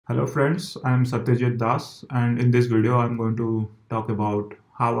Hello friends, I'm Satyajit Das, and in this video I'm going to talk about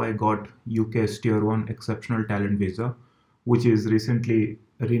how I got UK's Tier 1 Exceptional Talent Visa, which is recently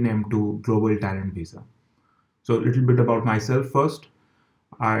renamed to Global Talent Visa. So a little bit about myself first.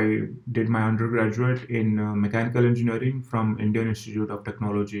 I did my undergraduate in mechanical engineering from Indian Institute of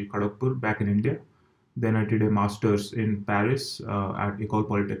Technology, Kharagpur, back in India. Then I did a master's in Paris at École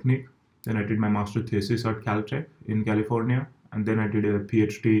Polytechnique. Then I did my master thesis at Caltech in California, and then I did a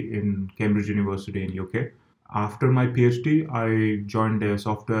PhD in Cambridge University in UK. After my PhD, I joined a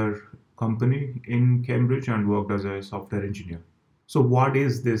software company in Cambridge and worked as a software engineer. So what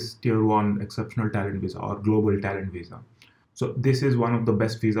is this Tier 1 Exceptional Talent Visa or Global Talent Visa? So this is one of the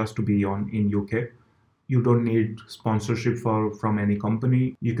best visas to be on in UK. You don't need sponsorship from any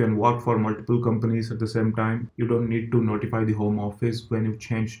company. You can work for multiple companies at the same time. You don't need to notify the home office when you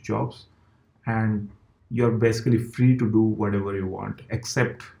change jobs, and you're basically free to do whatever you want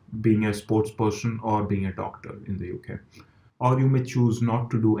except being a sports person or being a doctor in the UK. Or you may choose not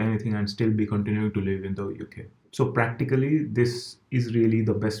to do anything and still be continuing to live in the UK. So practically this is really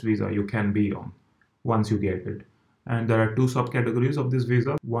the best visa you can be on once you get it. And there are two subcategories of this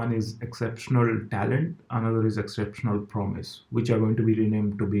visa. One is exceptional talent, another is exceptional promise, which are going to be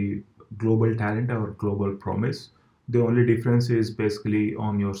renamed to be global talent or global promise. The only difference is basically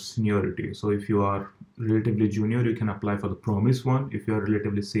on your seniority. So if you are relatively junior, you can apply for the promise one. If you are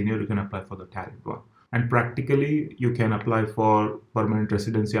relatively senior, you can apply for the talent one. And practically, you can apply for permanent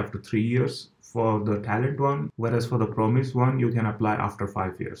residency after 3 years for the talent one, whereas for the promise one, you can apply after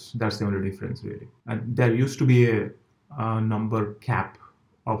 5 years. That's the only difference, really. And there used to be a number cap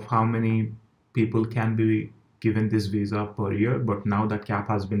of how many people can be given this visa per year, but now that cap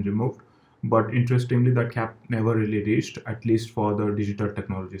has been removed. But interestingly, that cap never really reached, at least for the digital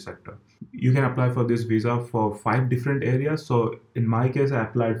technology sector. You can apply for this visa for 5 different areas. So in my case, I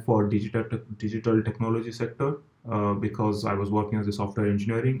applied for digital technology sector because I was working as a software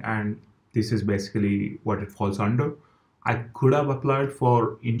engineering, and this is basically what it falls under. I could have applied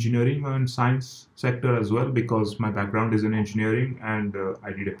for engineering and science sector as well because my background is in engineering, and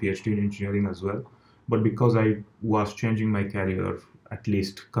I did a PhD in engineering as well. But because I was changing my career, at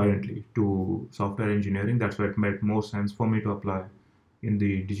least currently, to software engineering, that's why it made more sense for me to apply in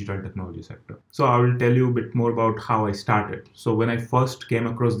the digital technology sector. So I will tell you a bit more about how I started. So when I first came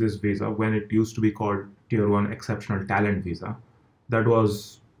across this visa, when it used to be called Tier 1 Exceptional Talent Visa, that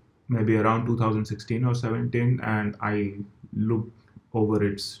was maybe around 2016 or 17, and I looked over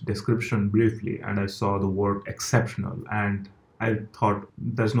its description briefly and I saw the word exceptional, and I thought,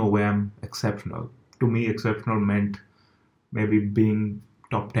 there's no way I'm exceptional. To me, exceptional meant maybe being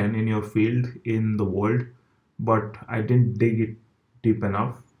top 10 in your field in the world, but I didn't dig it deep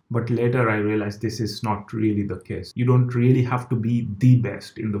enough. But later I realized this is not really the case. You don't really have to be the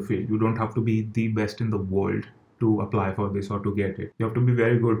best in the field. You don't have to be the best in the world to apply for this or to get it. You have to be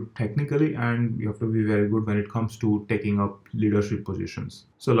very good technically, and you have to be very good when it comes to taking up leadership positions.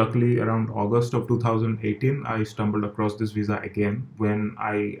 So luckily around August of 2018, I stumbled across this visa again when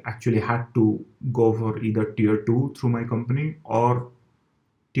I actually had to go for either tier 2 through my company or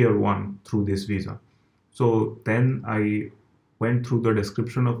tier 1 through this visa. So then I went through the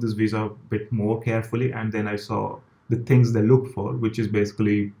description of this visa a bit more carefully, and then I saw the things they look for, which is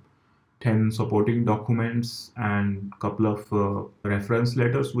basically 10 supporting documents and a couple of reference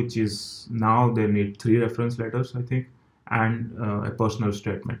letters, which is now they need 3 reference letters, I think, and a personal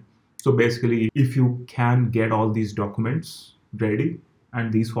statement. So basically, if you can get all these documents ready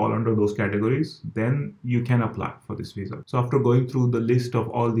and these fall under those categories, then you can apply for this visa. So after going through the list of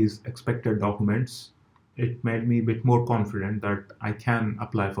all these expected documents, it made me a bit more confident that I can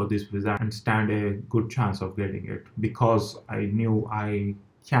apply for this visa and stand a good chance of getting it, because I knew I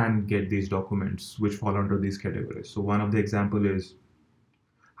can get these documents which fall under these categories. So one of the example is,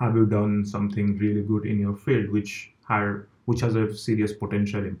 have you done something really good in your field which has a serious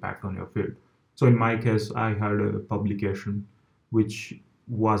potential impact on your field? So in my case, I had a publication which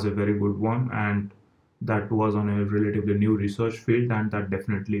was a very good one, and that was on a relatively new research field, and that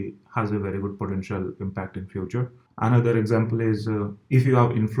definitely has a very good potential impact in future. Another example is if you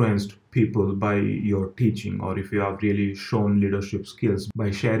have influenced people by your teaching, or if you have really shown leadership skills by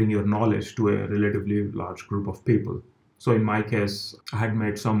sharing your knowledge to a relatively large group of people. So in my case, I had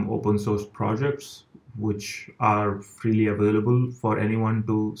made some open source projects which are freely available for anyone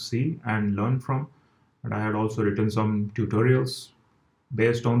to see and learn from. And I had also written some tutorials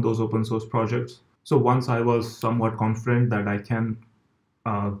based on those open source projects. So once I was somewhat confident that I can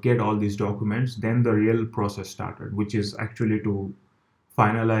get all these documents, then the real process started, which is actually to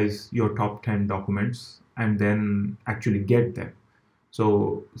finalize your top 10 documents and then actually get them.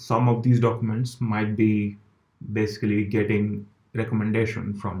 So some of these documents might be basically getting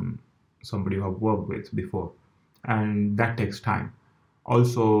recommendation from somebody who I've worked with before, and that takes time.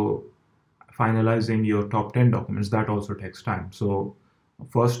 Also, finalizing your top 10 documents, that also takes time. So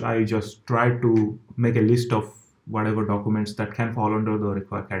first I just try to make a list of whatever documents that can fall under the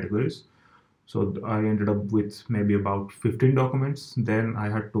required categories. So I ended up with maybe about 15 documents. Then I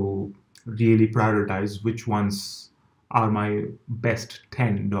had to really prioritize which ones are my best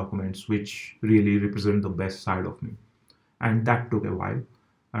 10 documents, which really represent the best side of me. And that took a while.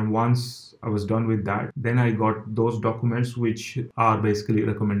 And once I was done with that, then I got those documents which are basically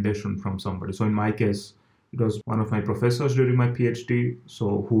recommendation from somebody. So in my case, it was one of my professors during my PhD,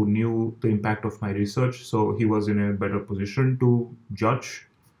 so who knew the impact of my research. So he was in a better position to judge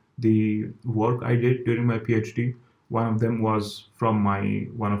the work I did during my PhD. One of them was from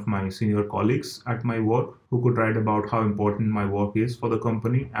one of my senior colleagues at my work who could write about how important my work is for the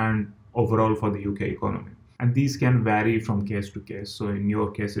company and overall for the UK economy. And these can vary from case to case. So in your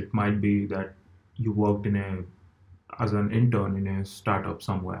case, it might be that you worked as an intern in a startup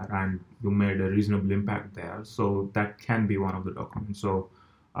somewhere and you made a reasonable impact there. So that can be one of the documents. So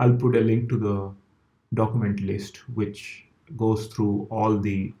I'll put a link to the document list, which goes through all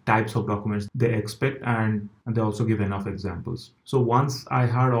the types of documents they expect, and they also give enough examples. So once I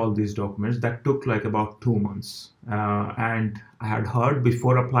had all these documents, that took like about 2 months. And I had heard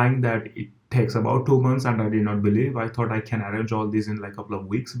before applying that it takes about 2 months, and I did not believe. I thought I can arrange all these in like a couple of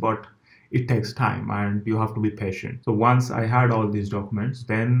weeks, but it takes time and you have to be patient. So once I had all these documents,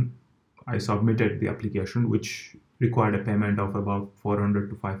 then I submitted the application, which required a payment of about 400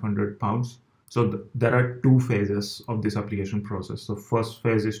 to 500 pounds. So there are two phases of this application process. So first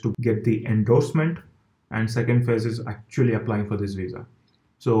phase is to get the endorsement, and second phase is actually applying for this visa.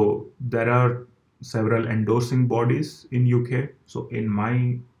 So there are several endorsing bodies in UK. So in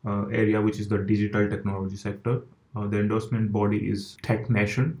my area, which is the digital technology sector, the endorsement body is Tech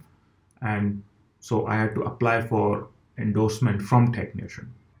Nation. And so I had to apply for endorsement from Tech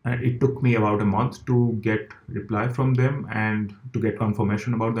Nation. And it took me about a month to get reply from them and to get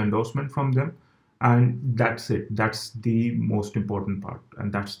confirmation about the endorsement from them. And that's it. That's the most important part.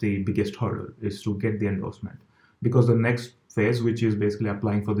 And that's the biggest hurdle, is to get the endorsement. Because the next phase, which is basically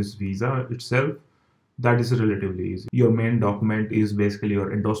applying for this visa itself, that is relatively easy. Your main document is basically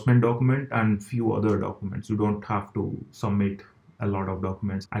your endorsement document and few other documents. You don't have to submit a lot of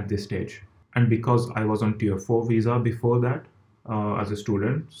documents at this stage. And because I was on tier 4 visa before that, as a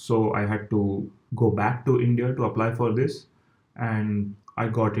student, so I had to go back to India to apply for this, and I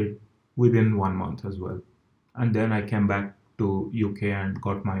got it within 1 month as well. And then I came back to UK and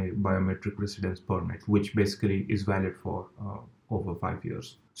got my biometric residence permit, which basically is valid for over 5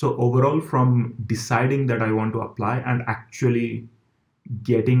 years. So overall, from deciding that I want to apply and actually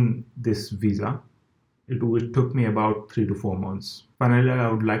getting this visa, it took me about 3 to 4 months. Finally, I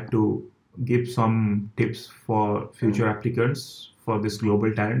would like to give some tips for future applicants for this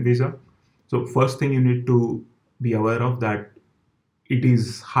global talent visa. So first thing, you need to be aware of that it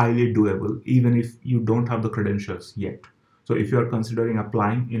is highly doable even if you don't have the credentials yet. So if you are considering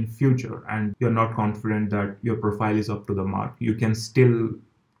applying in future and you're not confident that your profile is up to the mark, you can still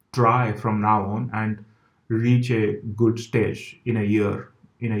try from now on and reach a good stage in a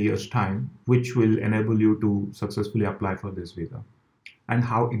year's time, which will enable you to successfully apply for this visa. And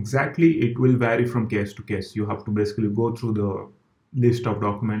how exactly, it will vary from case to case. You have to basically go through the list of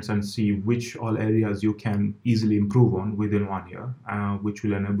documents and see which all areas you can easily improve on within 1 year, which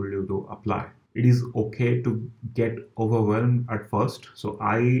will enable you to apply. It is okay to get overwhelmed at first. So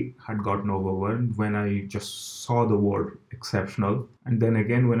I had gotten overwhelmed when I just saw the word exceptional. And then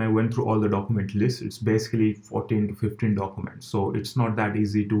again, when I went through all the document lists, it's basically 14 to 15 documents. So it's not that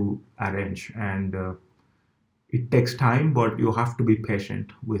easy to arrange, and it takes time, but you have to be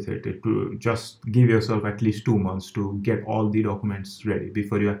patient with it. It will just give yourself at least 2 months to get all the documents ready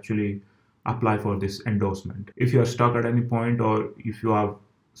before you actually apply for this endorsement. If you are stuck at any point, or if you have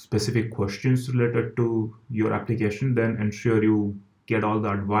specific questions related to your application, then ensure you get all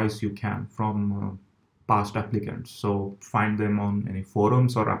the advice you can from past applicants. So find them on any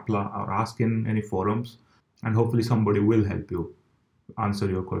forums or apply or ask in any forums, and hopefully somebody will help you answer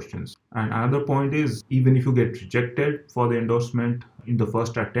your questions. And another point is, even if you get rejected for the endorsement in the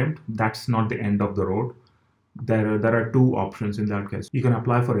first attempt, that's not the end of the road. There are two options in that case. You can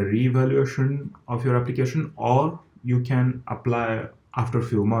apply for a re-evaluation of your application, or you can apply after a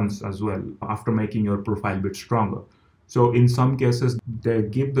few months as well, after making your profile a bit stronger. So in some cases, they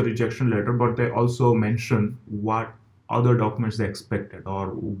give the rejection letter, but they also mention what other documents they expected or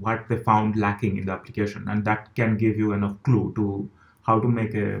what they found lacking in the application. And that can give you enough clue to how to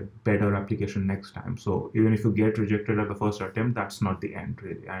make a better application next time. So even if you get rejected at the first attempt, that's not the end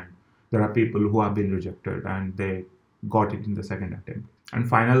really. And there are people who have been rejected and they got it in the second attempt. And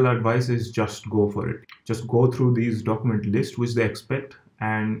final advice is just go for it. Just go through these document lists which they expect,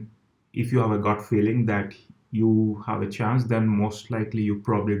 and if you have a gut feeling that you have a chance, then most likely you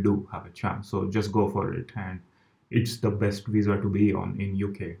probably do have a chance. So just go for it, and it's the best visa to be on in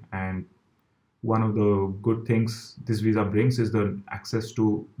UK. And one of the good things this visa brings is the access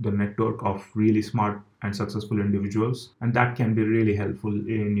to the network of really smart and successful individuals, and that can be really helpful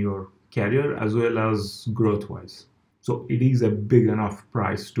in your career as well as growth wise. So it is a big enough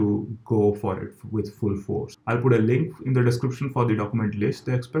price to go for it with full force. I'll put a link in the description for the document list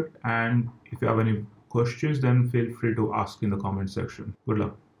they expect, and if you have any questions, then feel free to ask in the comment section. Good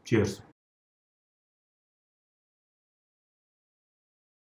luck. Cheers.